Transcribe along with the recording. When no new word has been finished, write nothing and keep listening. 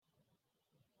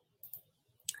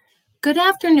Good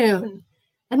afternoon,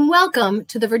 and welcome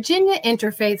to the Virginia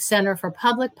Interfaith Center for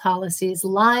Public Policy's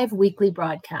live weekly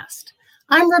broadcast.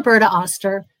 I'm Roberta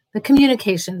Oster, the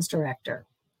Communications Director.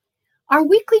 Our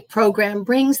weekly program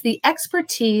brings the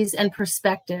expertise and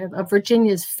perspective of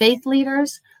Virginia's faith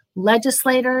leaders,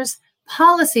 legislators,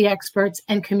 policy experts,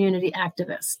 and community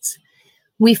activists.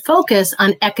 We focus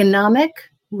on economic,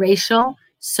 racial,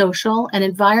 social, and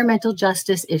environmental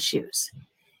justice issues.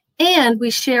 And we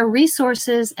share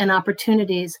resources and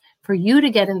opportunities for you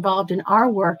to get involved in our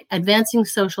work advancing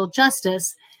social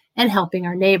justice and helping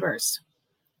our neighbors.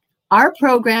 Our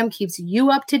program keeps you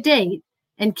up to date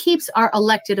and keeps our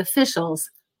elected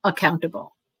officials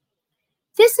accountable.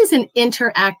 This is an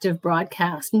interactive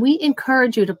broadcast, and we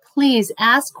encourage you to please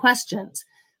ask questions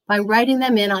by writing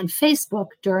them in on Facebook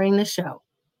during the show.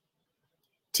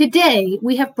 Today,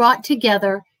 we have brought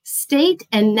together state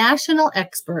and national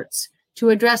experts to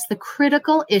address the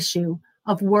critical issue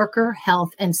of worker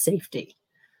health and safety.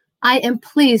 I am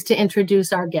pleased to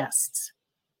introduce our guests.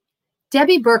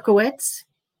 Debbie Berkowitz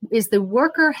is the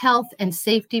Worker Health and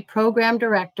Safety Program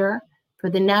Director for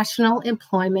the National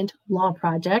Employment Law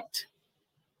Project.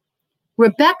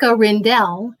 Rebecca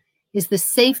Rindell is the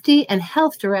Safety and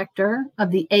Health Director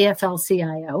of the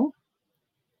AFL-CIO.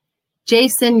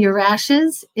 Jason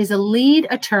Urashes is a lead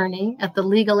attorney at the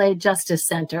Legal Aid Justice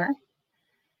Center.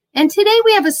 And today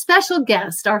we have a special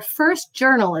guest, our first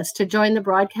journalist to join the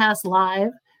broadcast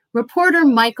live, reporter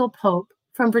Michael Pope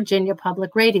from Virginia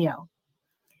Public Radio.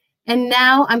 And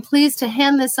now I'm pleased to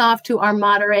hand this off to our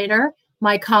moderator,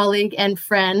 my colleague and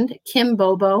friend, Kim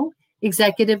Bobo,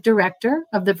 Executive Director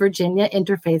of the Virginia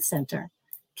Interfaith Center.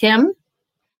 Kim?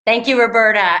 Thank you,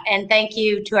 Roberta, and thank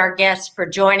you to our guests for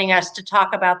joining us to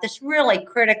talk about this really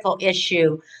critical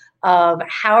issue of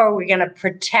how are we going to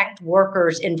protect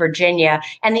workers in Virginia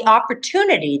and the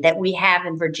opportunity that we have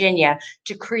in Virginia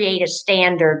to create a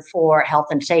standard for health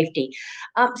and safety.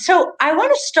 So I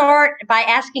want to start by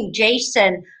asking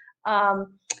Jason,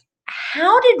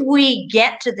 how did we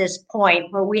get to this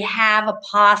point where we have a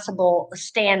possible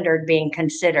standard being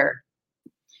considered?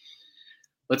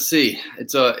 Let's see.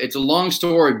 It's a long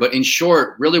story, but in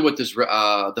short, really what this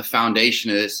the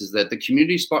foundation of this is that the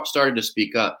community started to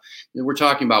speak up. We're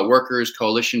talking about workers,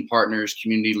 coalition partners,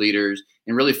 community leaders,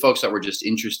 and really folks that were just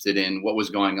interested in what was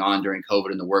going on during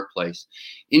COVID in the workplace.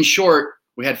 In short,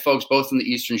 we had folks both in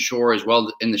the Eastern Shore as well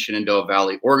as in the Shenandoah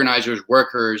Valley, organizers,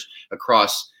 workers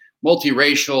across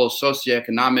multiracial,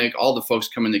 socioeconomic, all the folks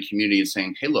come in the community and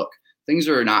saying, hey, look, things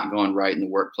are not going right in the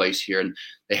workplace here. And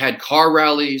they had car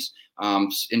rallies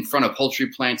in front of poultry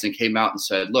plants and came out and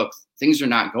said, look, things are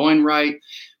not going right.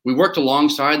 We worked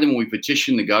alongside them when we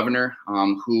petitioned the governor,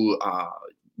 who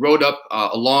wrote up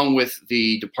along with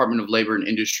the Department of Labor and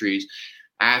Industries,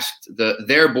 asked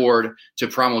their board to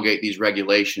promulgate these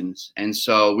regulations. And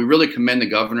so we really commend the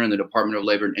governor and the Department of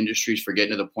Labor and Industries for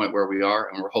getting to the point where we are.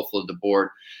 And we're hopeful that the board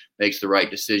makes the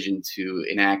right decision to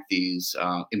enact these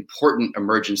important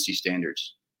emergency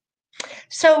standards.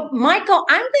 So, Michael,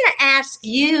 I'm going to ask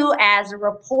you as a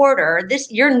reporter,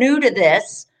 you're new to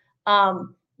this.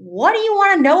 What do you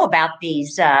want to know about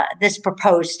this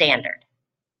proposed standard?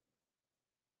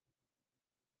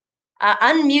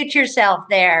 Unmute yourself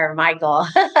there, Michael.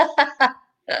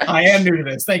 I am new to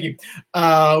this. Thank you.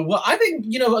 Well, I think,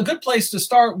 a good place to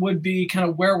start would be kind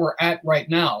of where we're at right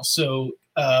now. So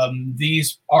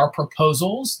these are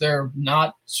proposals. They're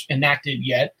not enacted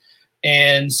yet.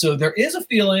 And so there is a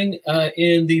feeling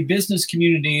in the business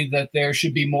community that there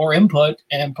should be more input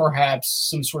and perhaps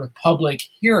some sort of public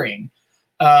hearing.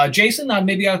 Jason,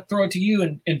 maybe I'll throw it to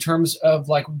you in terms of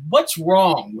what's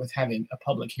wrong with having a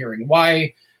public hearing?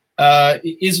 Why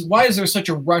is there such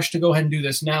a rush to go ahead and do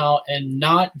this now and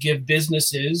not give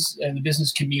businesses and the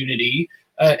business community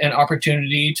an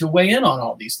opportunity to weigh in on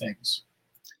all these things?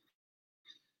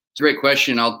 It's a great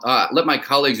question. I'll let my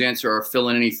colleagues answer or fill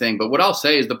in anything. But what I'll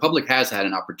say is the public has had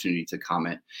an opportunity to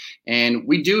comment. And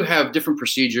we do have different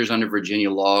procedures under Virginia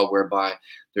law whereby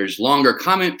there's longer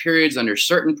comment periods under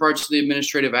certain parts of the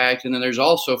Administrative Act. And then there's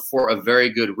also, for a very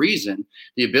good reason,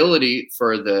 the ability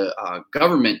for the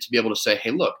government to be able to say,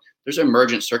 hey, look, there's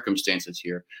emergent circumstances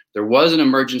here. There was an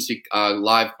emergency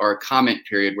live or comment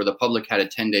period where the public had a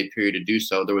 10-day period to do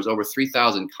so. There was over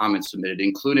 3,000 comments submitted,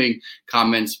 including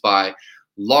comments by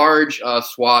large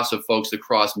swaths of folks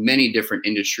across many different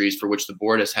industries for which the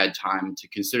board has had time to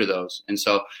consider those. And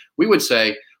so we would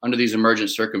say under these emergent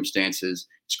circumstances,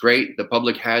 it's great. The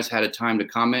public has had a time to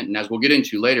comment. And as we'll get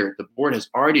into later, the board has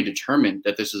already determined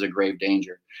that this is a grave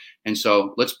danger. And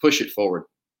so let's push it forward.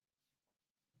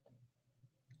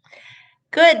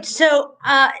 Good. So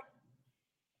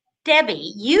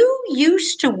Debbie, you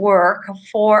used to work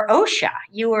for OSHA.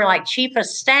 You were like chief of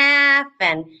staff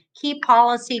and key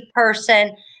policy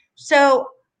person. So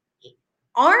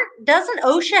doesn't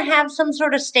OSHA have some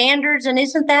sort of standards, and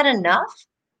isn't that enough?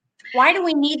 Why do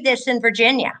we need this in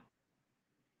Virginia?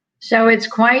 So it's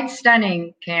quite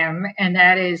stunning, Kim, and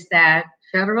that is that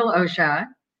federal OSHA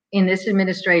in this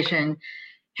administration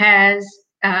has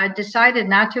decided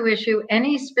not to issue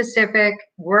any specific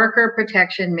worker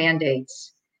protection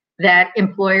mandates that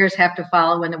employers have to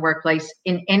follow in the workplace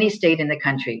in any state in the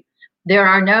country. There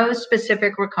are no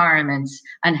specific requirements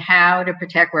on how to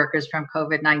protect workers from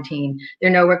COVID-19. There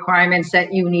are no requirements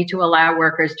that you need to allow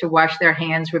workers to wash their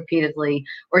hands repeatedly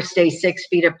or stay 6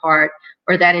 feet apart,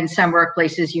 or that in some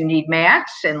workplaces you need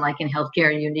masks, and like in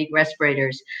healthcare, you need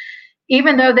respirators.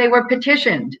 Even though they were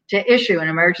petitioned to issue an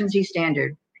emergency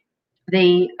standard,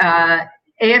 the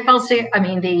AFL-CIO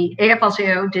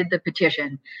did the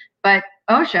petition, but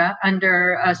OSHA,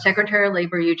 under Secretary of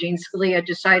Labor Eugene Scalia,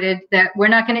 decided that we're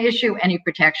not going to issue any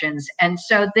protections. And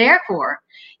so therefore,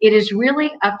 it is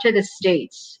really up to the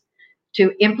states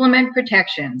to implement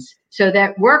protections so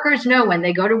that workers know when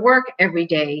they go to work every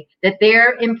day that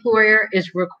their employer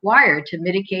is required to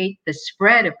mitigate the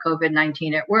spread of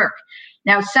COVID-19 at work.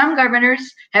 Now, some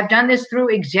governors have done this through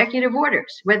executive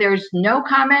orders where there's no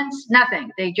comments, nothing.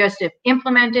 They just have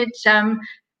implemented some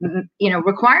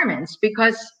requirements,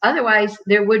 because otherwise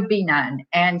there would be none.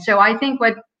 And so I think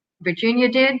what Virginia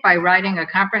did by writing a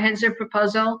comprehensive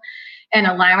proposal and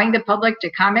allowing the public to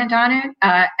comment on it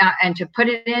and to put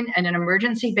it in an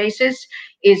emergency basis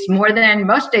is more than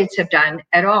most states have done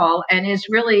at all, and is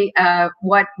really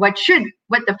what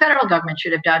the federal government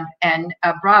should have done. And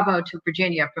bravo to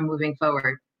Virginia for moving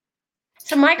forward.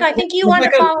 So, Mike, I think you want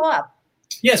to follow up.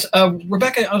 Yes,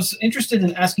 Rebecca, I was interested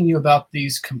in asking you about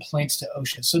these complaints to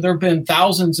OSHA. So there have been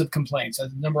thousands of complaints.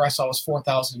 The number I saw was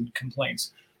 4,000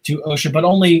 complaints to OSHA, but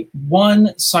only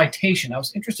one citation. I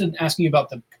was interested in asking you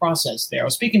about the process there. I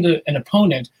was speaking to an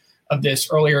opponent of this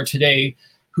earlier today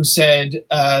who said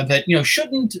that,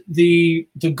 shouldn't the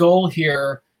goal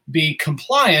here be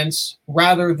compliance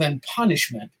rather than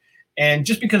punishment? And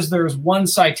just because there's one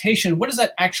citation, what does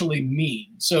that actually mean?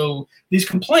 So these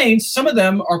complaints, some of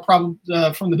them are probably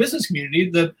from the business community.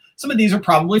 Some of these are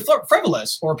probably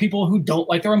frivolous, or people who don't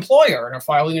like their employer and are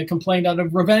filing a complaint out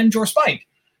of revenge or spite.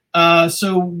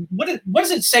 So what does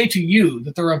it say to you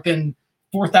that there have been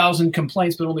 4,000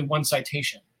 complaints but only one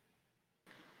citation?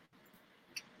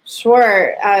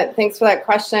 Sure. Thanks for that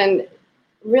question.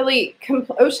 Really,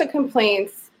 OSHA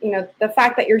complaints, the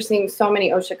fact that you're seeing so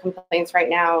many OSHA complaints right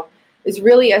now is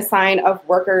really a sign of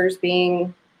workers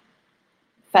being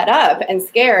fed up and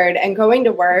scared and going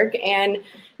to work and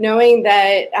knowing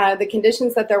that the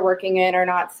conditions that they're working in are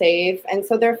not safe. And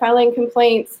so they're filing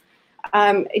complaints.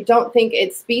 I don't think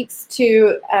it speaks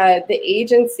to the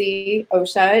agency,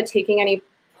 OSHA, taking any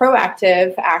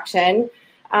proactive action.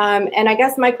 And I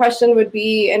guess my question would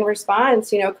be in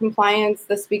response, compliance,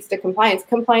 this speaks to compliance.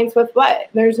 Compliance with what?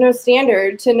 There's no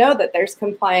standard to know that there's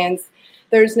compliance.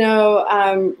 There's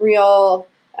no real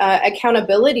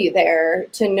accountability there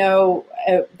to know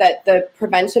that the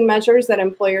prevention measures that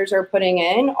employers are putting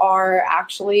in are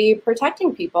actually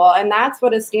protecting people. And that's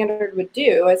what a standard would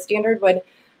do. A standard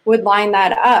would line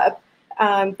that up.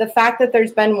 The fact that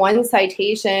there's been one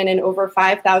citation and over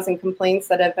 5,000 complaints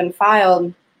that have been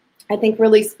filed, I think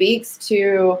really speaks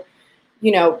to,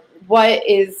 what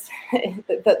is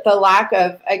the lack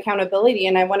of accountability.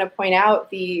 And I want to point out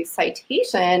the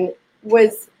citation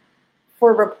was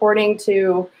for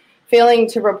failing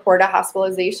to report a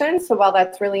hospitalization. So while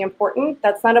that's really important,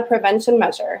 that's not a prevention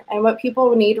measure. And what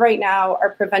people need right now are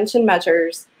prevention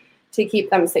measures to keep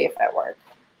them safe at work.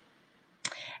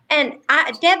 And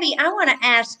Debbie, I want to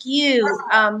ask you,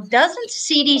 doesn't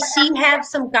CDC have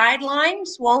some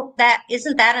guidelines?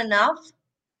 Isn't that enough?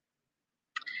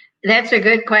 That's a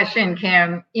good question,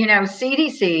 Kim.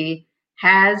 CDC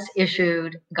has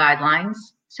issued guidelines,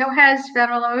 so has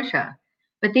federal OSHA.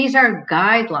 But these are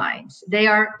guidelines. They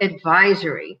are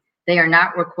advisory. They are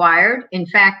not required. In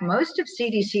fact, most of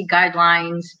CDC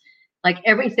guidelines, like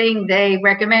everything they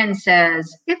recommend,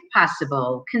 says, if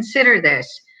possible, consider this.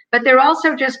 But they're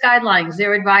also just guidelines.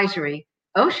 They're advisory.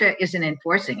 OSHA isn't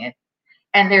enforcing it,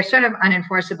 and they're sort of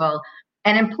unenforceable.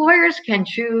 And employers can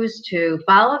choose to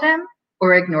follow them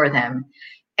or ignore them.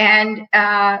 And,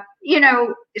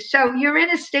 so you're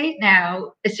in a state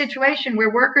now, a situation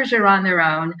where workers are on their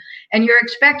own, and you're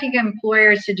expecting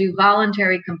employers to do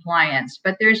voluntary compliance.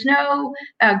 But there's no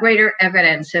greater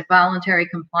evidence that voluntary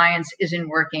compliance isn't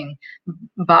working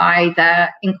by the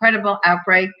incredible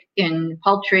outbreak in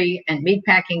poultry and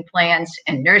meatpacking plants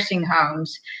and nursing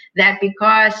homes, that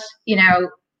because,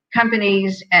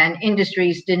 companies and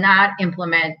industries did not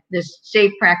implement this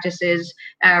safe practices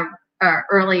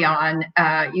early on,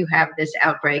 you have this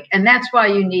outbreak. And that's why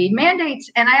you need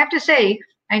mandates. And I have to say,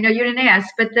 I know you didn't ask,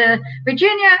 but the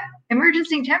Virginia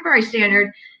Emergency Temporary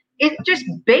Standard, it's just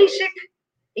basic,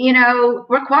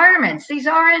 requirements. These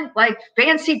aren't like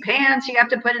fancy pants you have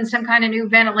to put in some kind of new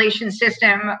ventilation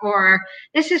system, or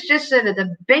this is just sort of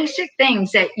the basic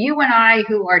things that you and I,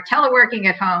 who are teleworking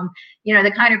at home,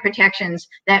 the kind of protections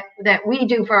that we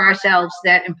do for ourselves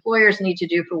that employers need to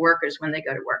do for workers when they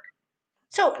go to work.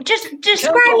 So just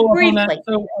describe briefly.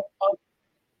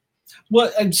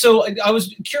 So I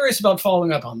was curious about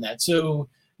following up on that. So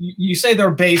you say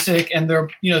they're basic, and they're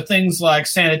things like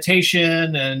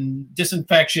sanitation and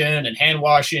disinfection and hand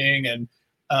washing and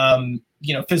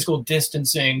physical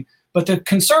distancing. But the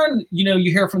concern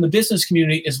you hear from the business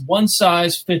community is one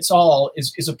size fits all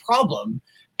is a problem.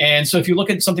 And so if you look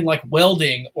at something like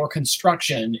welding or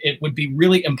construction, it would be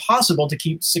really impossible to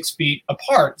keep 6 feet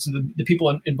apart. So the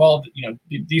people involved,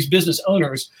 these business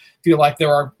owners feel like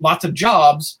there are lots of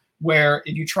jobs where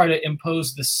if you try to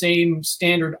impose the same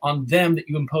standard on them that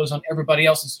you impose on everybody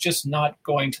else, it's just not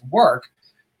going to work.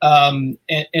 And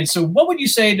so what would you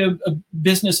say to a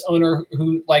business owner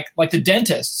who, like the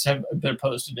dentists have been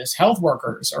opposed to this, health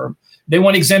workers, or they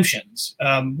want exemptions?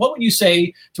 What would you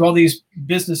say to all these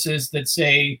businesses that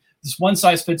say this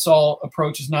one-size-fits-all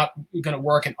approach is not going to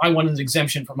work and I want an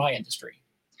exemption for my industry?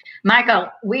 Michael,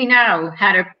 we know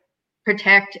how to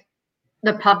protect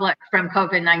the public from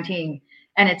COVID-19.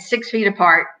 And it's 6 feet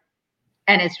apart,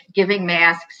 and it's giving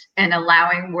masks and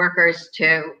allowing workers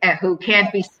who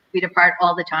can't be 6 feet apart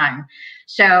all the time.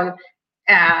 So,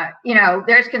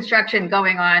 there's construction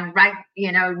going on right,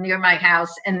 near my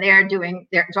house, and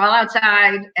it's all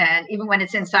outside. And even when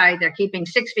it's inside, they're keeping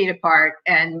 6 feet apart.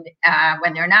 And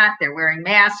when they're not, they're wearing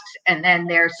masks, and then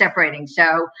they're separating.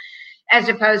 So as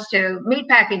opposed to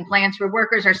meatpacking plants where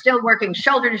workers are still working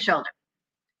shoulder to shoulder,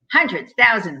 hundreds,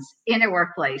 thousands in a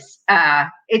workplace,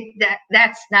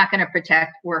 that's not going to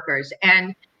protect workers.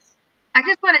 And I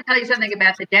just want to tell you something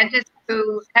about the dentists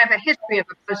who have a history of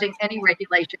opposing any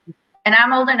regulation. And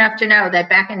I'm old enough to know that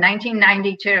back in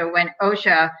 1992, when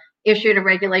OSHA issued a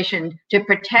regulation to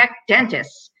protect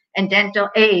dentists and dental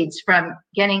aides from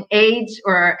getting AIDS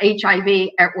or HIV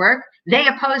at work, they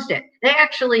opposed it. They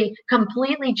actually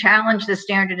completely challenged the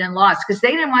standard and lost because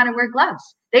they didn't want to wear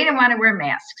gloves. They didn't want to wear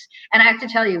masks. And I have to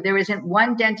tell you, there isn't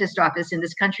one dentist office in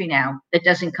this country now that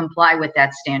doesn't comply with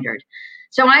that standard.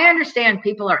 So I understand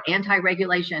people are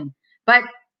anti-regulation, but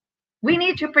we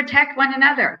need to protect one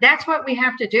another. That's what we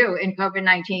have to do in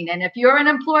COVID-19. And if you're an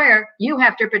employer, you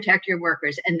have to protect your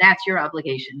workers, and that's your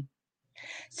obligation.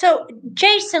 So,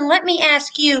 Jason, let me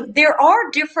ask you, there are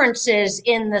differences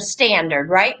in the standard,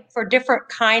 right, for different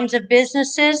kinds of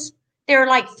businesses? There are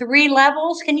like 3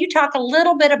 levels. Can you talk a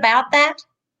little bit about that?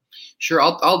 Sure.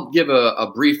 I'll give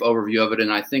a brief overview of it,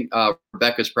 and I think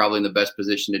Rebecca's probably in the best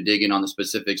position to dig in on the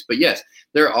specifics. But yes,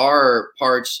 there are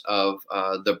parts of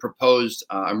the proposed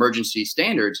emergency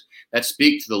standards that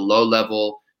speak to the low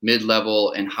level,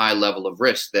 mid-level, and high level of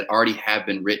risk that already have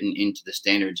been written into the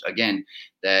standards. Again,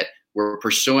 that were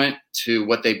pursuant to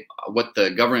what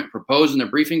the government proposed in the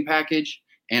briefing package,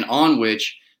 and on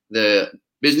which the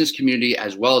business community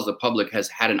as well as the public has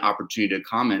had an opportunity to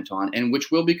comment on, and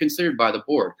which will be considered by the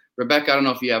board. Rebecca, I don't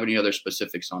know if you have any other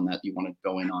specifics on that you want to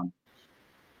go in on.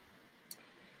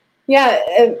 Yeah,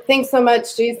 thanks so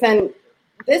much, Jason.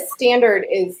 This standard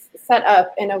is set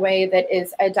up in a way that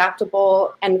is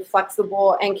adaptable and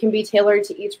flexible and can be tailored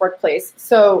to each workplace.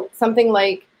 So something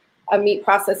like a meat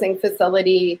processing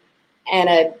facility and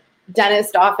a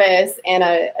dentist office and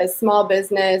a small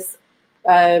business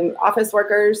office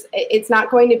workers, it's not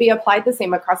going to be applied the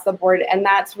same across the board. And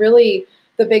that's really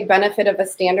the big benefit of a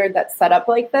standard that's set up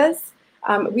like this.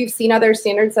 We've seen other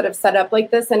standards that have set up like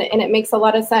this, and it makes a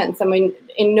lot of sense. I mean,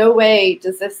 in no way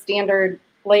does this standard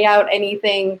lay out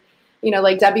anything,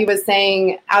 like Debbie was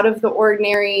saying, out of the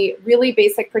ordinary, really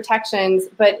basic protections,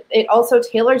 but it also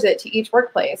tailors it to each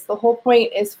workplace. The whole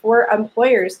point is for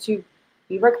employers to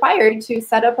be required to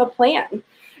set up a plan.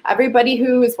 Everybody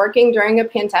who is working during a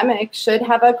pandemic should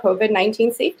have a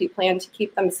COVID-19 safety plan to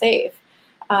keep them safe.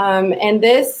 And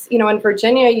this, in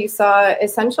Virginia, you saw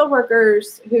essential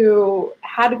workers who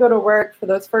had to go to work for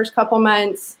those first couple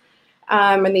months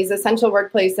in these essential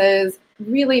workplaces,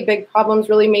 really big problems,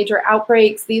 really major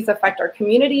outbreaks. These affect our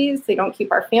communities. They don't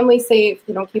keep our families safe.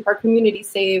 They don't keep our community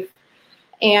safe.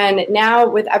 And now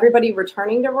with everybody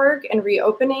returning to work and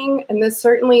reopening, and this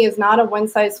certainly is not a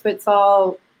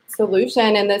one-size-fits-all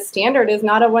solution, and the standard is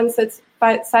not a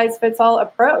one-size-fits-all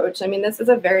approach. I mean, this is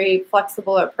a very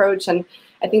flexible approach, and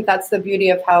I think that's the beauty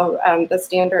of how the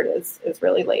standard is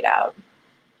really laid out.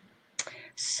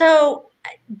 So,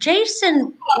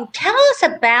 Jason, tell us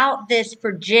about this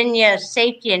Virginia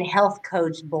Safety and Health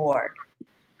Codes Board.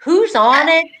 Who's on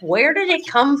it? Where did it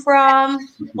come from?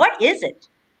 What is it?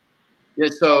 Yeah,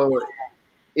 so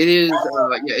it is.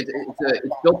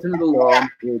 It's built into the law.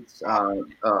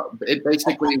 It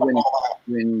basically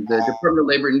when the Department of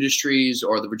Labor Industries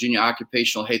or the Virginia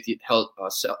Occupational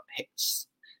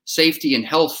Safety and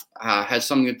Health has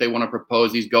something that they want to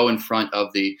propose, these go in front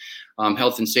of the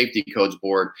Health and Safety Codes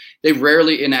Board. They've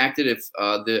rarely enacted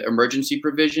the emergency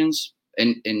provisions,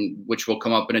 and which will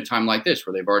come up in a time like this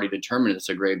where they've already determined it's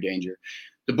a grave danger.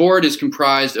 The board is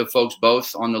comprised of folks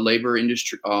both on the labor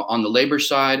industry, on the labor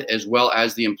side, as well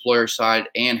as the employer side,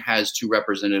 and has 2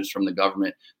 representatives from the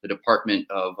government, the Department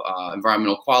of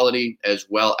Environmental Quality, as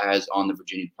well as on the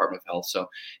Virginia Department of Health. So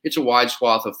it's a wide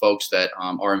swath of folks that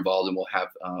are involved and will have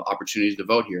opportunities to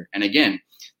vote here. And again,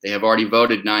 they have already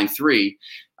voted 9-3,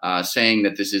 saying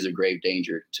that this is a grave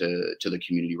danger to the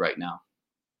community right now.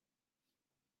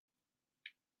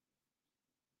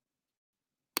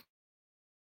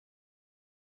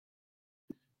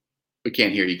 We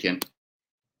can't hear you, Kim.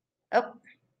 Oh,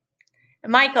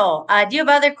 Michael, do you have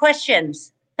other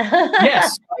questions?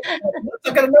 Yes,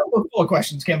 I've got a notebook full of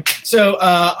questions, Kim. So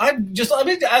I'd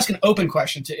like to ask an open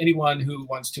question to anyone who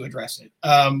wants to address it,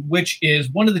 which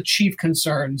is one of the chief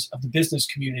concerns of the business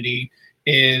community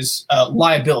is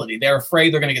liability. They're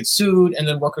afraid they're going to get sued, and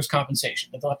then workers' compensation.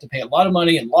 That they'll have to pay a lot of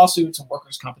money in lawsuits and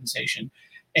workers' compensation.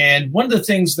 And one of the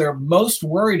things they're most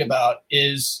worried about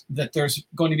is that there's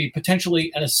going to be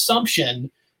potentially an assumption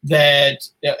that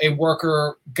a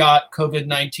worker got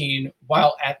COVID-19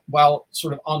 while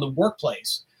sort of on the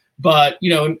workplace. But,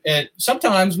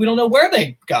 sometimes we don't know where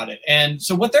they got it. And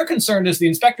so what they're concerned is the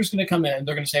inspector's going to come in.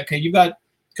 They're going to say, okay, you got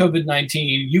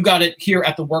COVID-19. You got it here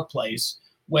at the workplace,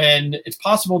 when it's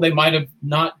possible they might have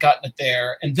not gotten it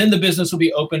there. And then the business will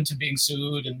be open to being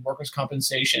sued and workers'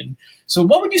 compensation. So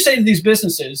what would you say to these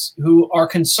businesses who are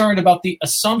concerned about the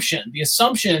assumption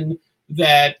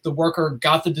that the worker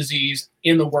got the disease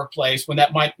in the workplace when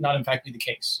that might not in fact be the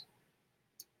case?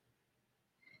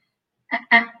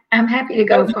 I'm happy to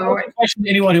go forward. Question to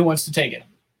anyone who wants to take it.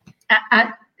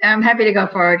 I'm happy to go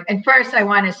forward. And first I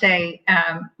want to say,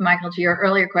 Michael, to your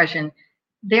earlier question,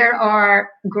 there are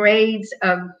grades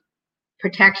of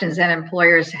protections that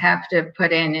employers have to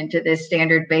put into this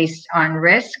standard based on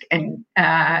risk. And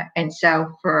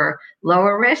so for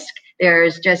lower risk,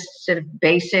 there's just sort of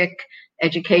basic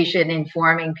education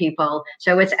informing people.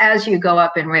 So it's as you go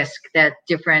up in risk that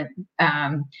different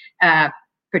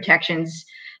protections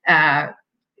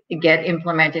get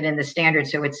implemented in the standard.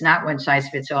 So it's not one size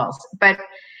fits all. But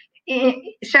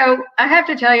so I have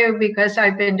to tell you, because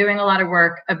I've been doing a lot of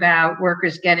work about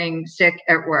workers getting sick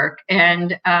at work,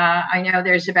 and I know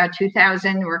there's about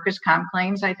 2,000 workers' comp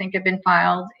claims I think have been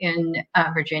filed in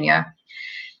Virginia.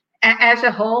 As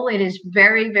a whole, it is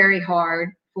very, very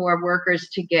hard for workers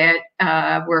to get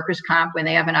workers' comp when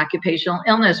they have an occupational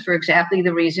illness for exactly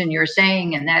the reason you're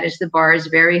saying, and that is the bar is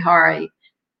very high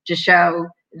to show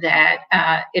that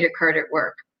it occurred at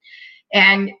work.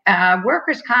 And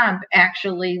workers' comp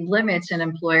actually limits an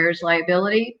employer's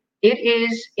liability. It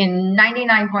is, in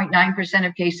 99.9%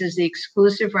 of cases, the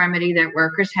exclusive remedy that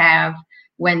workers have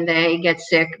when they get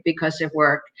sick because of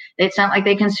work. It's not like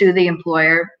they can sue the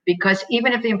employer, because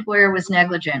even if the employer was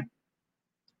negligent,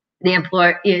 the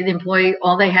employee,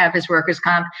 all they have is workers'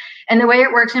 comp. And the way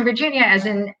it works in Virginia, as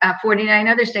in 49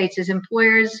 other states, is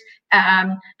employers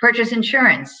purchase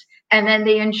insurance. And then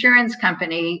the insurance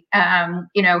company,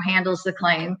 handles the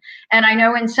claim. And I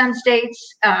know in some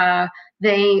states,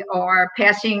 they are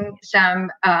passing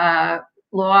some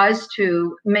laws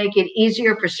to make it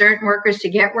easier for certain workers to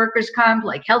get workers' comp,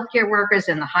 like healthcare workers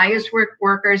and the highest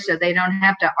workers, so they don't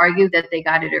have to argue that they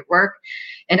got it at work.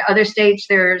 In other states,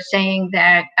 they're saying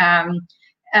that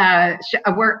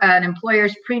an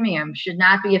employer's premium should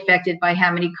not be affected by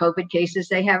how many COVID cases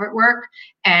they have at work.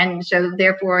 And so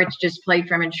therefore it's just played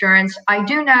from insurance. I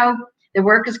do know the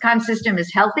workers' comp system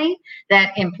is healthy,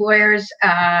 that employers,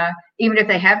 even if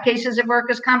they have cases of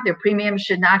workers' comp, their premiums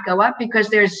should not go up, because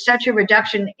there's such a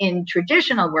reduction in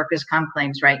traditional workers' comp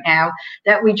claims right now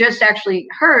that we just actually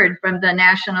heard from the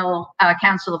National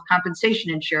Council of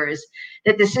Compensation Insurers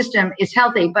that the system is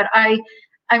healthy. But I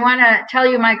want to tell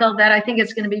you, Michael, that I think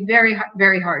it's going to be very,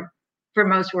 very hard for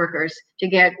most workers to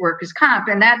get workers' comp.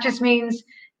 And that just means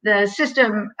the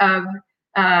system of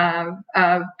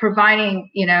providing,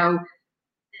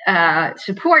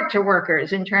 support to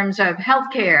workers in terms of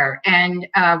healthcare and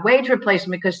wage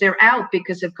replacement because they're out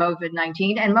because of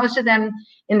COVID-19, and most of them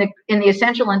in the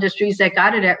essential industries that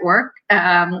got it at work,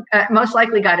 most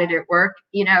likely got it at work,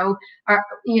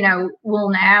 will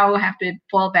now have to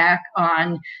fall back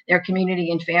on their community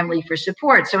and family for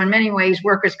support. So in many ways,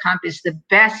 workers' comp is the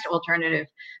best alternative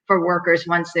for workers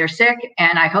once they're sick,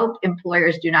 and I hope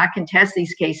employers do not contest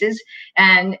these cases,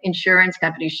 and insurance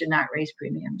companies should not raise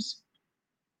premiums.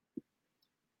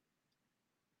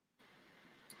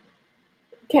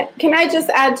 Can I just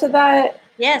add to that?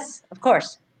 Yes, of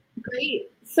course. Great.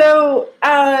 So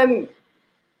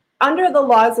under the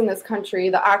laws in this country,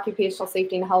 the occupational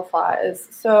safety and health laws,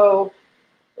 so,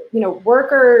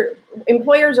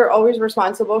 employers are always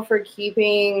responsible for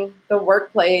keeping the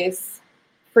workplace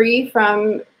free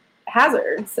from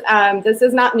hazards. This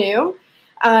is not new.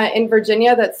 In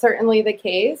Virginia, that's certainly the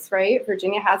case, right?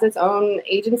 Virginia has its own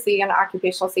agency on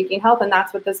occupational safety and health, and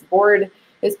that's what this board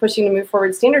is pushing to move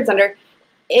forward standards under.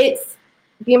 It's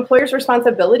the employer's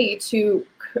responsibility to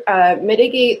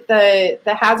mitigate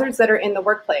the hazards that are in the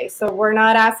workplace. So we're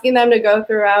not asking them to go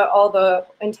throughout all the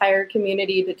entire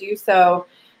community to do so.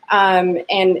 And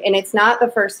it's not the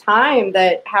first time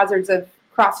that hazards have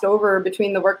crossed over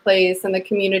between the workplace and the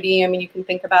community. I mean, you can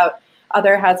think about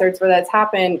other hazards where that's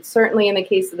happened. Certainly in the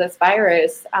case of this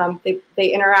virus, they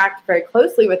interact very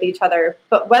closely with each other.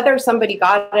 But whether somebody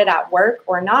got it at work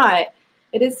or not,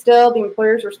 it is still the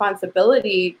employer's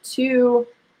responsibility to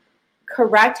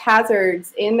correct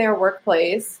hazards in their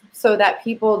workplace so that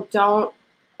people don't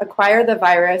acquire the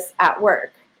virus at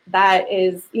work. That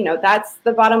is, that's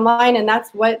the bottom line, and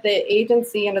that's what the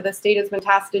agency and the state has been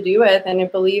tasked to do with, and I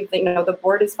believe that the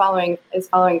board is following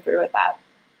through with that.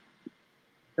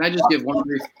 Can I just give one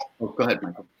brief? Oh, go ahead,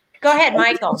 Michael. Go ahead,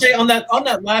 Michael. Say on that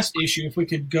last issue, if we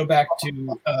could go back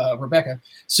to Rebecca.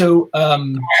 So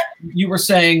you were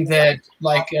saying that,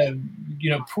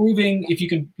 proving if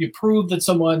you prove that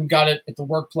someone got it at the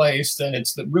workplace, then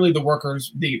it's really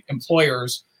the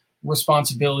employer's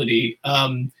responsibility.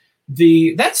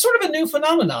 That's sort of a new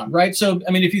phenomenon, right? So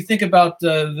I mean, if you think about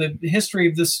the history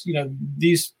of this,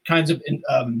 these kinds of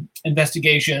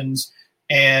investigations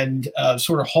and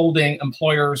sort of holding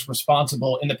employers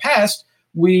responsible in the past,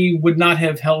 we would not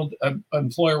have held an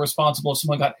employer responsible if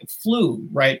someone got flu,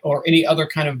 right, or any other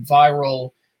kind of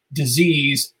viral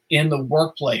disease in the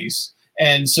workplace.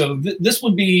 And so this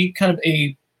would be kind of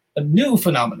a new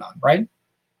phenomenon, right?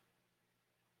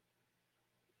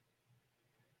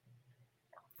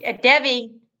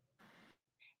 Debbie,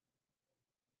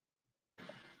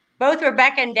 both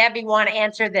Rebecca and Debbie want to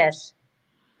answer this.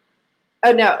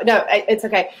 Oh, no, it's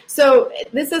okay. So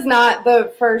this is not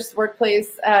the first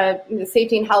workplace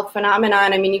safety and health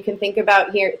phenomenon. I mean, you can think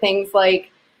about things like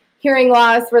hearing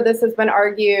loss, where this has been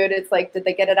argued. It's like, did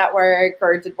they get it at work,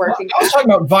 or did work? Well, I was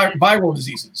talking about viral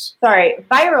diseases. Sorry,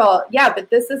 viral. Yeah, but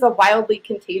this is a wildly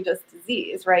contagious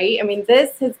disease, right? I mean,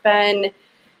 this has been,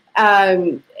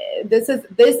 this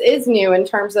is new in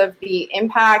terms of the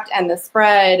impact and the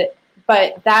spread,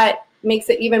 but that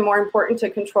makes it even more important to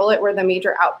control it where the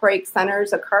major outbreak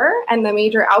centers occur, and the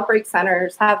major outbreak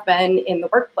centers have been in the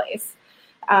workplace.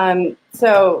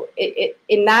 So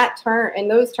in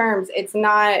those terms, it's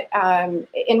not,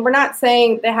 and we're not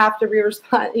saying they have to be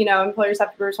employers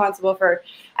have to be responsible for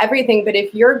everything, but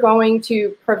if you're going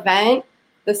to prevent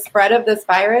the spread of this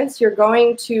virus, you're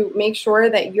going to make sure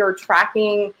that you're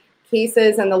tracking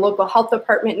cases and the local health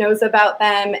department knows about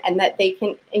them, and that they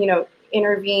can,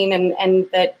 intervene, and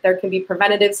that there can be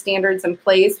preventative standards in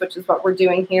place, which is what we're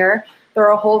doing here. There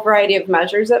are a whole variety of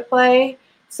measures at play.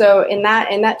 So in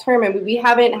that term, I mean, we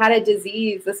haven't had a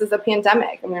disease. This is a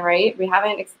pandemic. I mean, right? We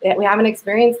haven't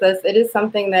experienced this. It is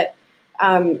something that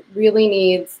really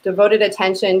needs devoted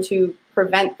attention to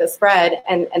prevent the spread,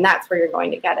 and that's where you're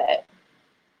going to get it.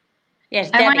 Yes,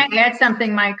 I want to add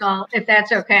something, Michael, if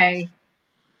that's okay.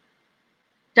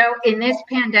 So in this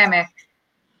pandemic,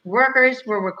 workers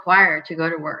were required to go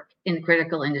to work in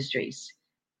critical industries.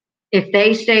 If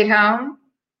they stayed home,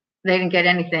 they didn't get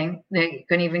anything. They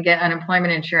couldn't even get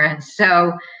unemployment insurance.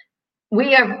 So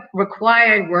we have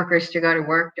required workers to go to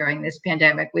work during this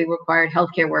pandemic. We required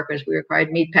healthcare workers. We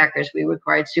required meat packers. We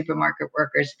required supermarket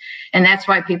workers. And that's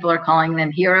why people are calling them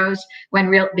heroes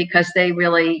because they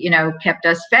really, kept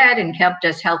us fed and kept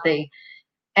us healthy.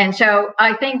 And so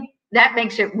I think that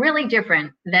makes it really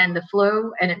different than the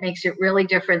flu, and it makes it really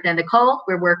different than the cold,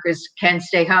 where workers can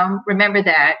stay home. Remember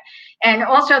that. And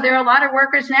also, there are a lot of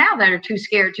workers now that are too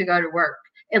scared to go to work,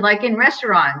 like in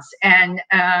restaurants. And,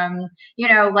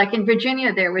 like in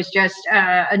Virginia, there was just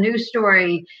a news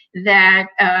story that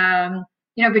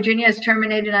Virginia has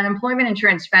terminated unemployment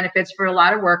insurance benefits for a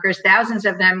lot of workers, thousands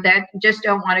of them that just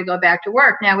don't want to go back to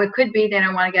work. Now, it could be they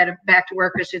don't want to get back to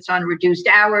work because it's on reduced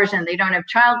hours and they don't have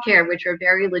childcare, which are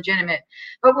very legitimate.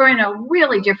 But we're in a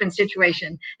really different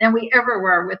situation than we ever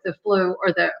were with the flu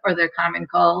or the common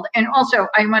cold. And also,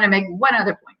 I want to make one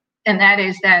other point, and that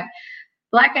is that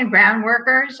Black and brown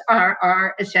workers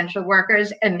are essential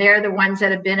workers, and they're the ones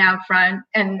that have been out front,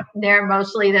 and they're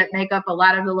mostly that make up a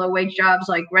lot of the low wage jobs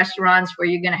like restaurants where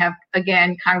you're going to have,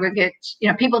 again, congregates,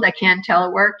 people that can't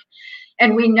telework.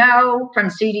 And we know from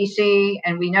CDC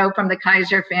and we know from the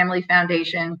Kaiser Family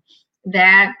Foundation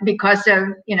that because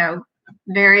of,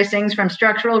 various things from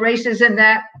structural racism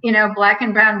that, Black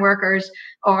and brown workers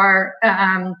are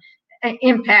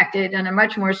impacted in a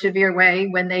much more severe way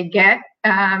when they get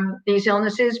these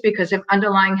illnesses because of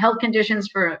underlying health conditions,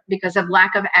 because of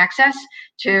lack of access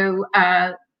to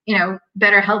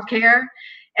better health care.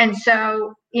 And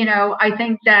so I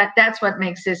think that's what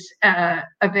makes this a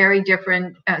very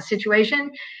different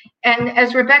situation. And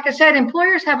as Rebecca said,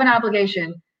 employers have an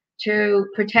obligation to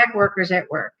protect workers at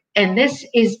work, and this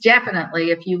is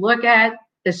definitely, if you look at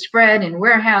the spread in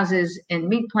warehouses and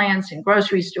meat plants and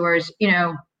grocery stores,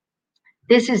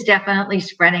 this is definitely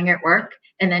spreading at work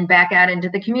and then back out into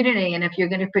the community. And if you're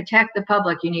going to protect the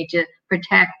public, you need to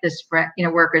protect the spread,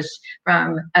 workers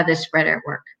from the spread at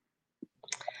work.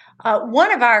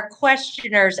 One of our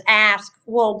questioners asked,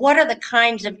 well, what are the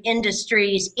kinds of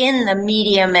industries in the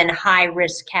medium and high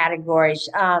risk categories?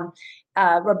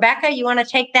 Rebecca, you want to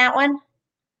take that one?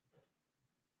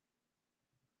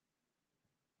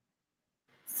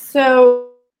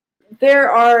 So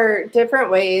there are different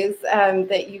ways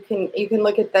that you can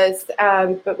look at this,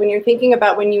 but when you're thinking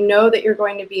about when you know that you're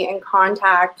going to be in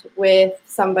contact with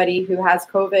somebody who has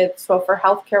COVID, so for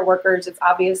healthcare workers, it's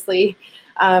obviously,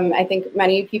 I think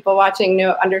many people watching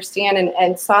understand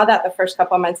and saw that the first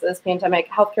couple of months of this pandemic,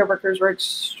 healthcare workers were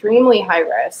extremely high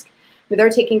risk. They're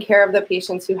taking care of the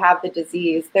patients who have the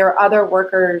disease. There are other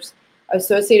workers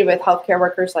associated with healthcare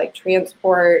workers like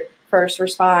transport, first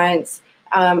response,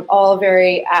 all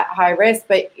very at high risk,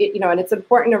 but and it's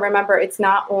important to remember it's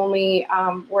not only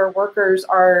where workers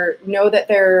know that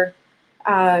they're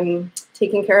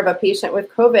taking care of a patient with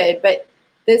COVID, but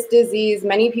this disease,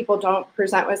 many people don't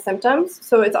present with symptoms.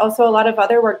 So it's also a lot of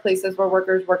other workplaces where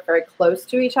workers work very close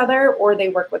to each other or they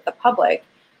work with the public.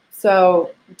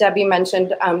 So Debbie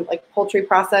mentioned like poultry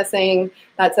processing,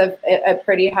 that's a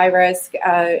pretty high risk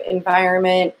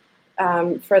environment.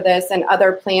 For this, and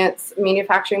other plants,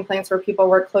 manufacturing plants where people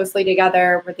work closely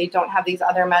together, where they don't have these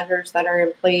other measures that are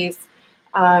in place.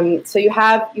 So you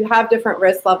have different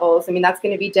risk levels. I mean, that's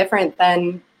going to be different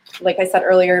than, like I said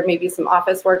earlier, maybe some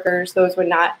office workers. Those would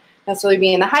not necessarily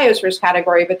be in the highest risk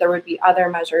category, but there would be other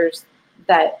measures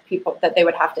that they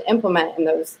would have to implement in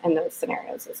those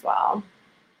scenarios as well.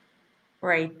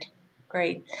 Great.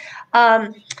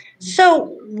 So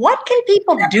what can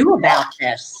people do about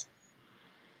this?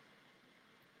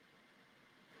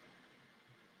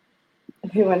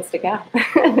 Who wants to go?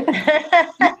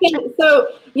 So,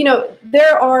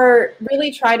 there are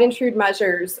really tried and true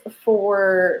measures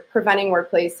for preventing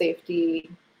workplace safety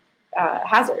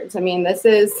hazards. I mean,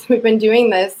 we've been doing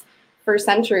this for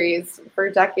centuries, for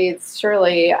decades,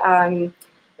 surely.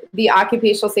 The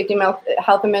Occupational Safety and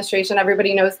Health Administration,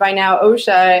 everybody knows by now,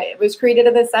 OSHA, it was created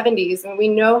in the 70s, and we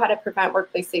know how to prevent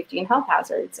workplace safety and health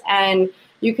hazards. And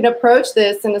you can approach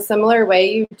this in a similar way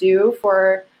you do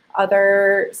for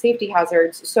other safety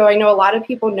hazards. So I know a lot of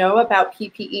people know about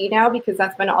PPE now because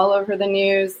that's been all over the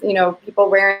news, people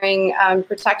wearing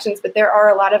protections, but there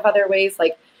are a lot of other ways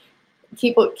like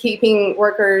keeping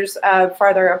workers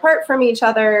farther apart from each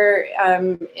other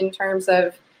in terms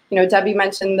of, Debbie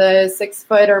mentioned the 6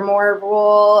 foot or more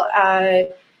rule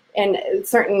and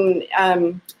certain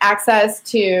access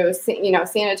to,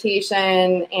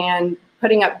 sanitation and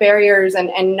putting up barriers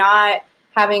and not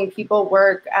having people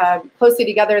work closely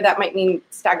together. That might mean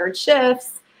staggered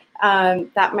shifts.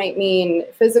 That might mean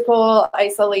physical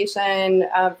isolation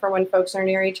for when folks are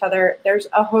near each other. There's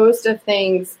a host of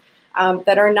things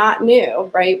that are not new,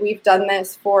 right? We've done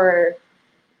this for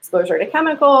exposure to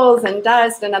chemicals and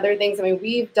dust and other things. I mean,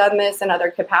 we've done this in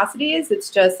other capacities. It's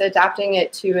just adapting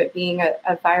it to it being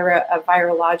a virus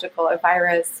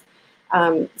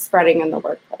spreading in the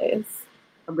workplace.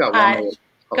 I've got one more.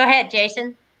 Go ahead,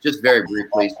 Jason. Just very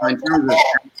briefly, so in terms of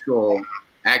actual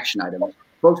action items,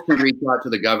 folks can reach out to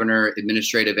the governor,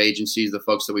 administrative agencies, the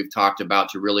folks that we've talked about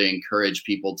to really encourage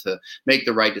people to make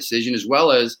the right decision, as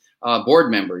well as board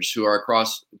members who are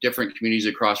across different communities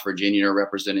across Virginia or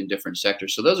representing different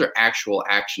sectors. So those are actual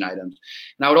action items.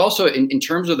 And I would also, in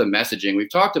terms of the messaging,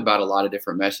 we've talked about a lot of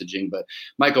different messaging, but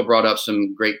Michael brought up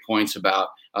some great points about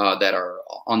that are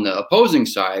on the opposing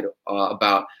side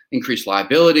about increased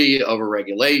liability,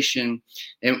 over-regulation.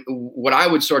 And what I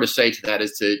would sort of say to that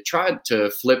is to try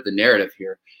to flip the narrative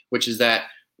here, which is that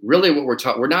really what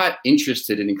we're not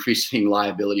interested in increasing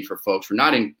liability for folks. We're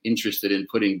not interested in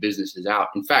putting businesses out.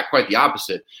 In fact, quite the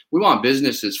opposite. We want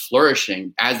businesses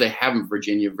flourishing as they have in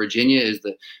Virginia. Virginia is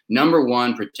the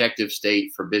 #1 protective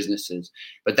state for businesses,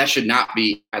 but that should not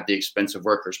be at the expense of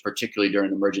workers, particularly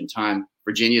during emergent time.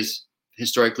 Virginia's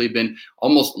historically been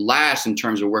almost last in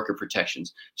terms of worker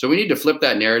protections. So we need to flip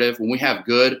that narrative. When we have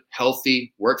good,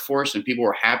 healthy workforce and people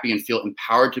are happy and feel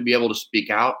empowered to be able to speak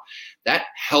out, that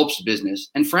helps business.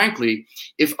 And frankly,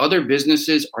 if other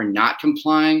businesses are not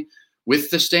complying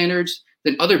with the standards,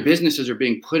 then other businesses are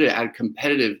being put at a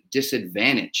competitive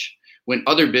disadvantage. When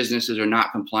other businesses are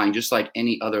not complying, just like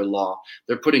any other law,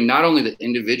 they're putting not only the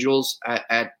individuals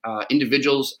at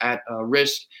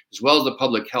risk, as well as the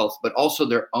public health, but also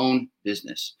their own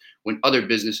business when other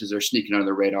businesses are sneaking under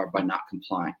the radar by not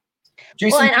complying.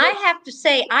 Jason, well, and I have to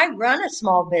say, I run a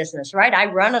small business, right? I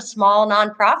run a small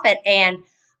nonprofit, and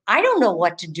I don't know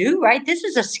what to do, right? This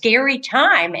is a scary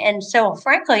time. And so,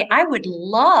 frankly, I would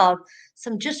love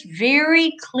some just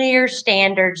very clear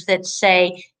standards that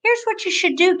say, here's what you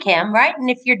should do, Kim, right?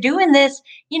 And if you're doing this,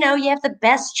 you have the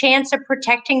best chance of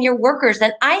protecting your workers.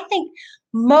 And I think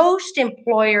most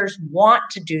employers want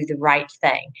to do the right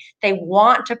thing. They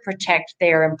want to protect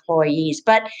their employees.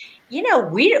 But,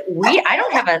 I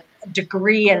don't have a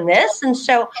degree in this. And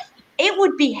so it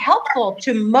would be helpful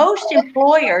to most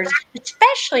employers,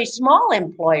 especially small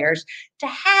employers, to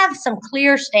have some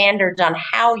clear standards on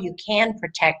how you can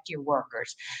protect your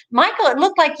workers. Michael, it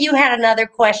looked like you had another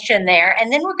question there,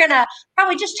 and then we're going to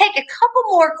probably just take a couple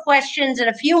more questions and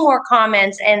a few more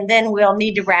comments, and then we'll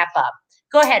need to wrap up.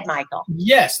 Go ahead, Michael.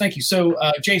 Yes, thank you. So,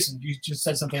 Jason, you just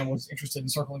said something I was interested in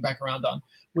circling back around on,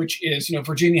 which is,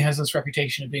 Virginia has this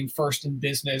reputation of being first in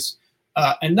business.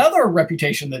 Another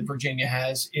reputation that Virginia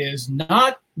has is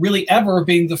not really ever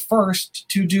being the first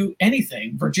to do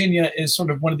anything. Virginia is sort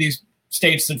of one of these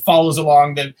states that follows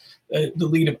along the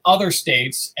lead of other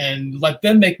states and let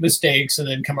them make mistakes and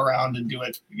then come around and do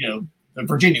it, the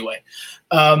Virginia way.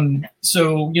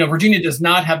 So Virginia does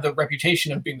not have the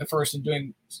reputation of being the first and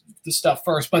doing the stuff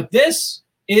first, but this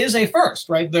is a first,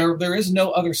 right? There is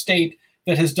no other state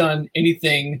that has done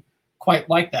anything quite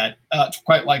like that,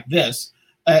 quite like this.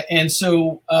 And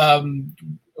so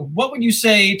what would you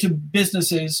say to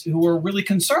businesses who are really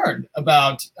concerned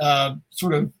about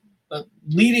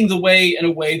leading the way in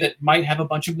a way that might have a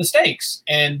bunch of mistakes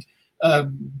and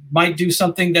might do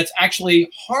something that's actually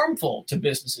harmful to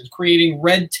businesses, creating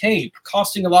red tape,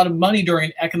 costing a lot of money during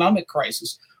an economic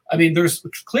crisis? I mean, there's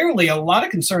clearly a lot of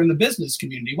concern in the business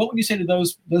community. What would you say to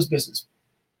those businesses?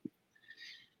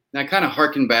 Now, I kind of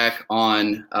harken back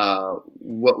on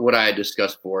what I had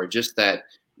discussed before, just that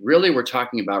really we're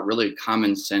talking about really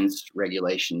common sense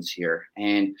regulations here.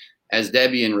 And as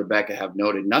Debbie and Rebecca have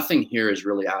noted, nothing here is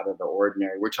really out of the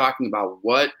ordinary. We're talking about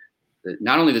what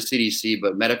not only the CDC,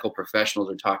 but medical professionals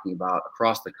are talking about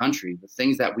across the country, the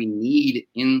things that we need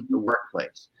in the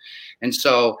workplace. And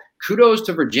so kudos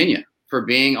to Virginia for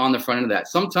being on the front end of that.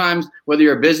 Sometimes, whether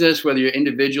you're a business, whether you're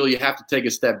individual, you have to take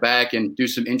a step back and do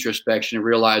some introspection and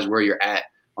realize where you're at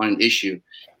on an issue.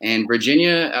 And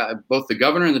Virginia, both the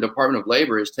governor and the Department of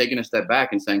Labor is taking a step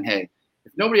back and saying, hey,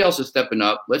 if nobody else is stepping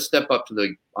up, let's step up to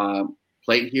the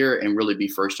plate here and really be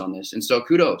first on this. And so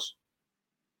kudos.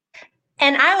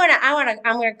 And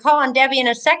I'm going to call on Debbie in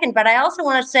a second, but I also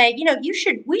want to say,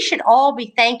 we should all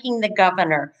be thanking the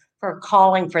governor for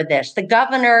calling for this. The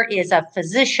governor is a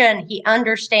physician. He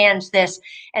understands this.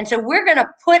 And so we're going to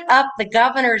put up the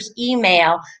governor's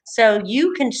email so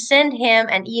you can send him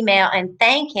an email and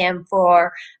thank him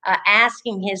for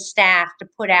asking his staff to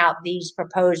put out these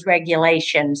proposed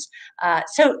regulations.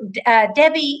 So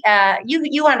Debbie,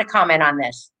 you want to comment on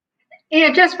this?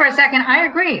 Yeah, just for a second, I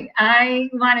agree. I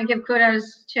want to give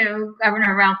kudos to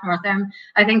Governor Ralph Northam.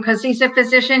 I think because he's a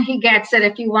physician, he gets that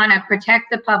if you want to protect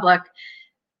the public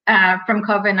from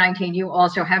COVID-19, you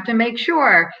also have to make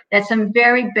sure that some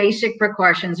very basic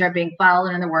precautions are being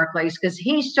followed in the workplace, because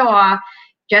he saw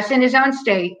just in his own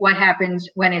state what happens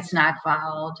when it's not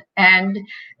followed. And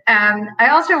I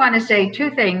also want to say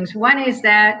two things. One is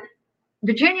that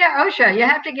Virginia OSHA, you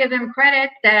have to give them credit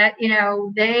that,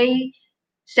 they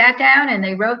sat down and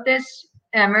they wrote this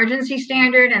emergency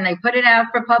standard and they put it out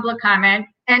for public comment.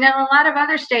 And in a lot of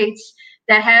other states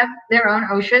that have their own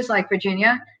OSHAs, like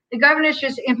Virginia, the governor's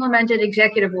just implemented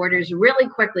executive orders really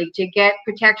quickly to get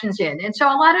protections in. And so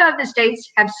a lot of the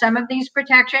states have some of these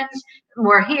protections,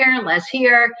 more here, less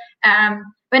here,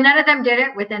 but none of them did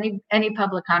it with any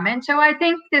public comment. So I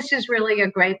think this is really a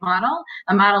great model,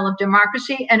 a model of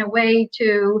democracy and a way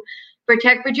to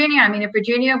protect Virginia. I mean, if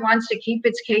Virginia wants to keep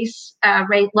its case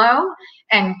rate low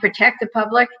and protect the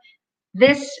public,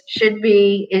 this should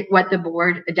be what the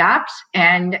board adopts,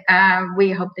 and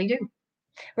we hope they do.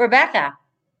 Rebecca.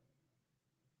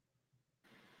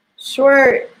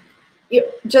 Sure.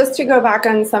 Just to go back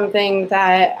on something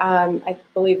that I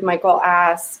believe Michael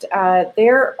asked,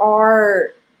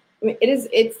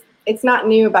 it's not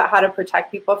new about how to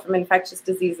protect people from infectious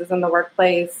diseases in the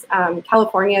workplace.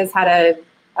 California has had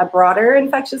a broader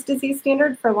infectious disease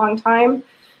standard for a long time,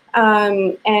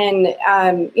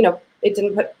 it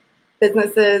didn't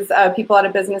put people out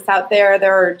of business out there.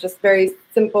 There are just very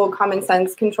simple common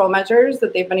sense control measures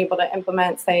that they've been able to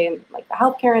implement, say in like the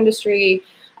healthcare industry.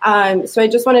 So I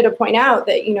just wanted to point out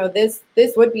that,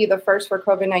 this would be the first for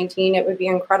COVID-19. It would be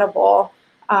incredible.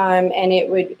 And it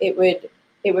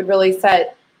would really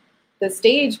set the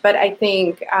stage, but I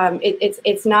think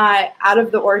it's not out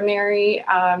of the ordinary.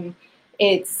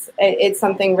 It's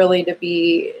something really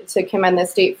to commend the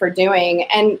state for doing.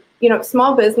 And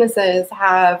small businesses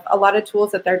have a lot of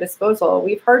tools at their disposal.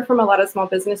 We've heard from a lot of small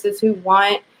businesses who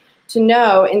want to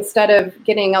know, instead of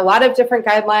getting a lot of different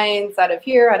guidelines out of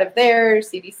here, out of there,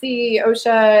 CDC,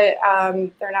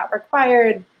 OSHA, they're not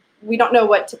required. We don't know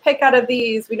what to pick out of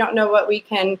these. We don't know what we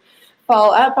can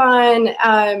follow up on.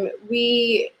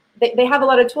 They have a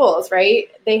lot of tools, right?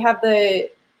 They have the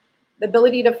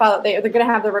ability to follow, they're going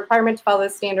to have the requirement to follow the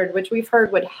standard, which we've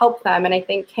heard would help them. And I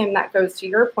think, Kim, that goes to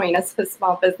your point as a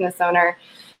small business owner.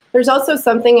 There's also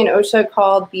something in OSHA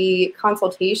called the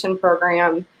consultation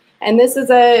program. And this is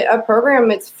a program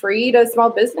that's free to small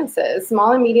businesses.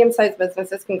 Small and medium-sized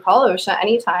businesses can call OSHA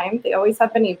anytime. They always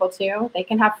have been able to. They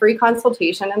can have free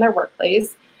consultation in their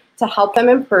workplace to help them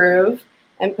improve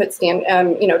and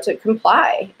to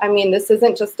comply. I mean, this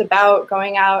isn't just about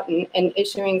going out and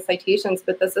issuing citations,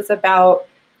 but this is about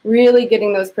really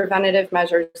getting those preventative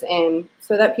measures in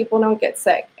so that people don't get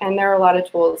sick. And there are a lot of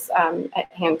tools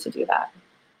at hand to do that.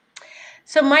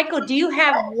 So, Michael, do you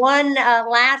have one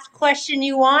last question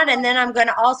you want? And then I'm going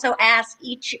to also ask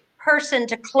each person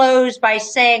to close by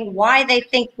saying why they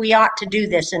think we ought to do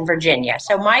this in Virginia.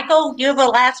 So, Michael, you have a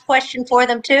last question for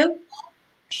them too?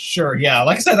 Sure, yeah.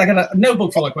 Like I said, I got a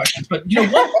notebook full of questions. But,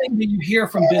 one thing that you hear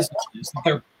from businesses,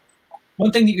 that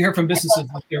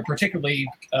they're particularly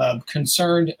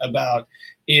concerned about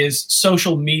is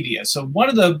social media. So one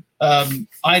of the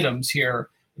items here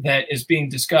that is being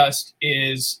discussed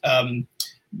is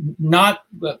not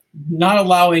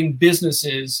allowing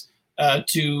businesses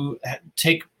to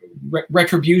take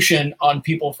retribution on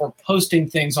people for posting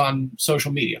things on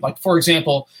social media. Like, for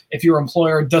example, if your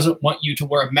employer doesn't want you to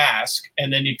wear a mask,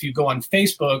 and then if you go on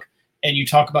Facebook and you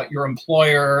talk about your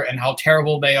employer and how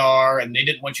terrible they are and they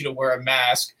didn't want you to wear a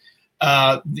mask,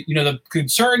 the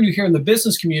concern you hear in the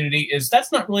business community is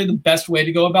that's not really the best way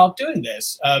to go about doing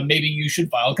this. Maybe you should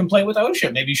file a complaint with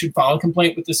OSHA. Maybe you should file a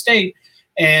complaint with the state.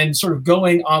 And sort of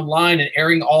going online and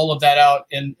airing all of that out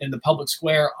in the public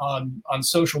square on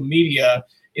social media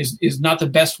is not the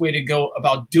best way to go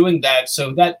about doing that.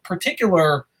 So that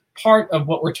particular part of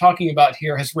what we're talking about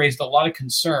here has raised a lot of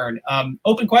concern.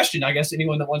 Open question, I guess,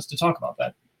 anyone that wants to talk about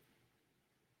that.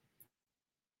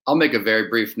 I'll make a very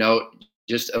brief note.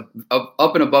 Just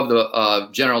up and above the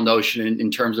general notion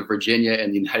in terms of Virginia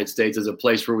and the United States as a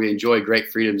place where we enjoy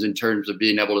great freedoms in terms of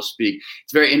being able to speak.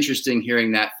 It's very interesting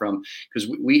hearing that because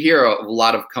we hear a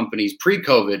lot of companies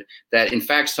pre-COVID that, in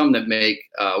fact, some that make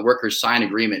workers sign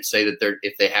agreements say that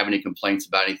if they have any complaints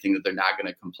about anything, that they're not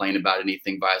going to complain about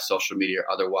anything via social media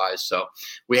or otherwise. So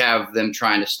we have them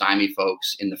trying to stymie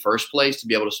folks in the first place to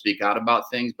be able to speak out about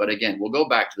things. But again, we'll go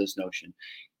back to this notion.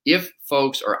 If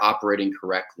folks are operating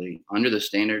correctly under the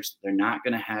standards, they're not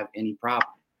going to have any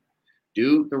problem.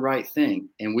 Do the right thing,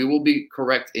 and we will be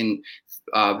correct in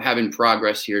having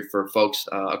progress here for folks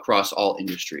across all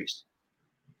industries.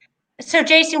 So,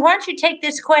 Jason, why don't you take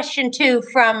this question too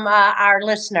from our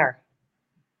listener?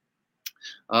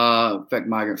 Affect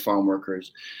migrant farm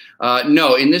workers.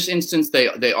 No, in this instance,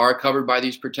 they are covered by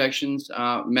these protections,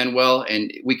 Manuel,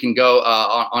 and we can go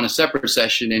on a separate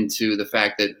session into the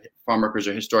fact that farm workers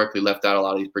are historically left out of a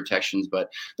lot of these protections,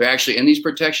 but they're actually in these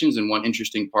protections. And one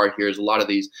interesting part here is a lot of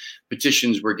these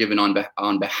petitions were given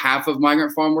on behalf of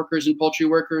migrant farm workers and poultry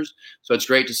workers. So it's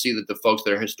great to see that the folks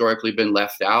that are historically been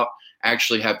left out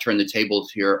actually have turned the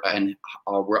tables here, and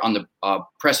we're on the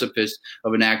precipice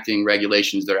of enacting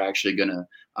regulations that are actually going to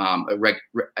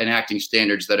enacting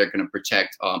standards that are going to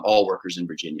protect all workers in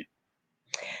Virginia.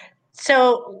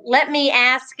 So let me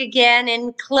ask again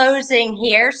in closing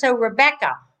here. So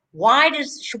Rebecca, why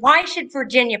should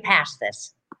Virginia pass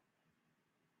this?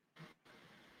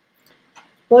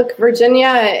 Look,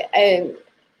 Virginia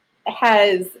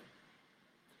has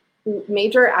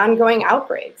major ongoing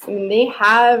outbreaks. I mean, they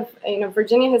have,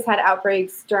 Virginia has had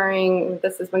outbreaks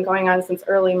this has been going on since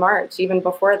early March, even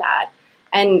before that.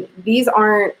 And these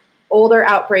aren't older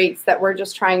outbreaks that we're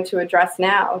just trying to address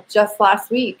now. Just last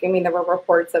week, there were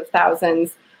reports of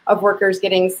thousands of workers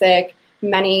getting sick,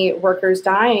 many workers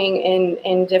dying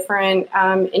in different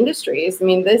industries.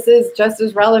 This is just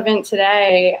as relevant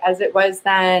today as it was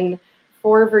then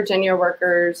for Virginia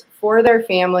workers, for their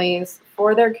families,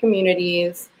 for their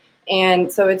communities.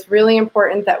 And so it's really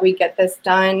important that we get this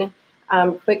done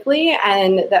quickly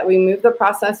and that we move the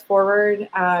process forward.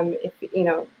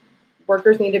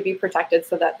 Workers need to be protected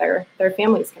so that their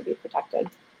families can be protected.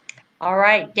 All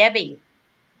right, Debbie.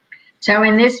 So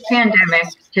in this pandemic,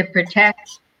 to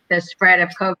protect the spread of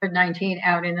COVID-19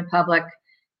 out in the public,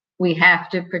 we have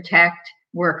to protect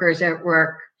workers at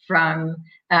work from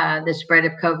the spread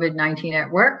of COVID-19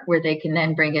 at work, where they can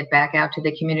then bring it back out to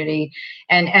the community.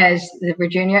 And as the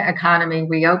Virginia economy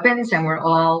reopens, and we're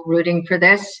all rooting for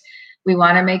this, we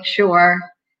want to make sure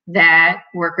that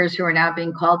workers who are now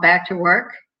being called back to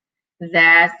work,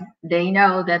 that they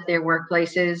know that their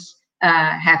workplaces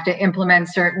have to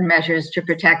implement certain measures to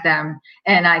protect them.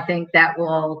 And I think that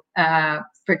will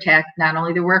protect not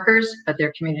only the workers, but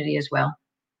their community as well.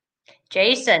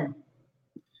 Jason.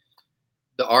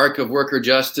 The arc of worker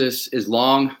justice is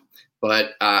long,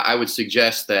 but I would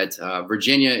suggest that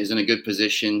Virginia is in a good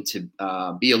position to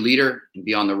be a leader and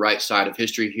be on the right side of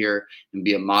history here and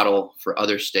be a model for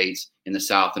other states in the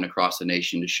South and across the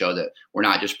nation to show that we're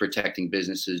not just protecting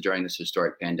businesses during this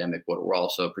historic pandemic, but we're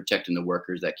also protecting the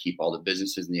workers that keep all the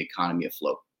businesses and the economy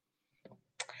afloat.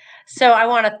 So I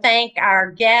want to thank our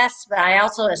guests, but I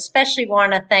also especially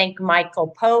want to thank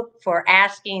Michael Pope for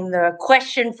asking the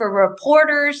question for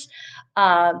reporters.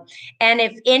 And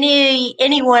if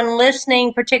anyone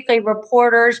listening, particularly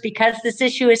reporters, because this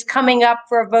issue is coming up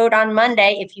for a vote on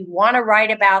Monday, if you want to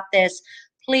write about this,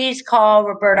 please call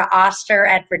Roberta Oster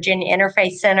at Virginia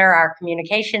Interfaith Center, our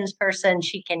communications person.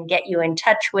 She can get you in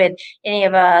touch with any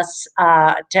of us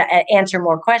to answer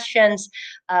more questions.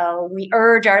 We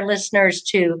urge our listeners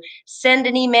to send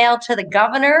an email to the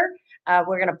governor.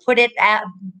 We're going to put it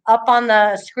up on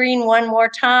the screen one more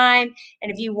time.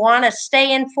 And if you want to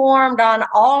stay informed on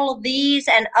all of these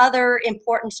and other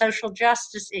important social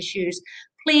justice issues,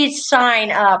 please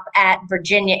sign up at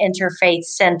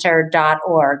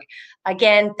virginiainterfaithcenter.org.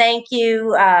 Again, thank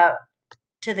you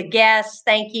to the guests.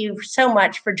 Thank you so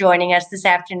much for joining us this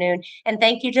afternoon. And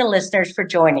thank you to listeners for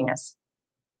joining us.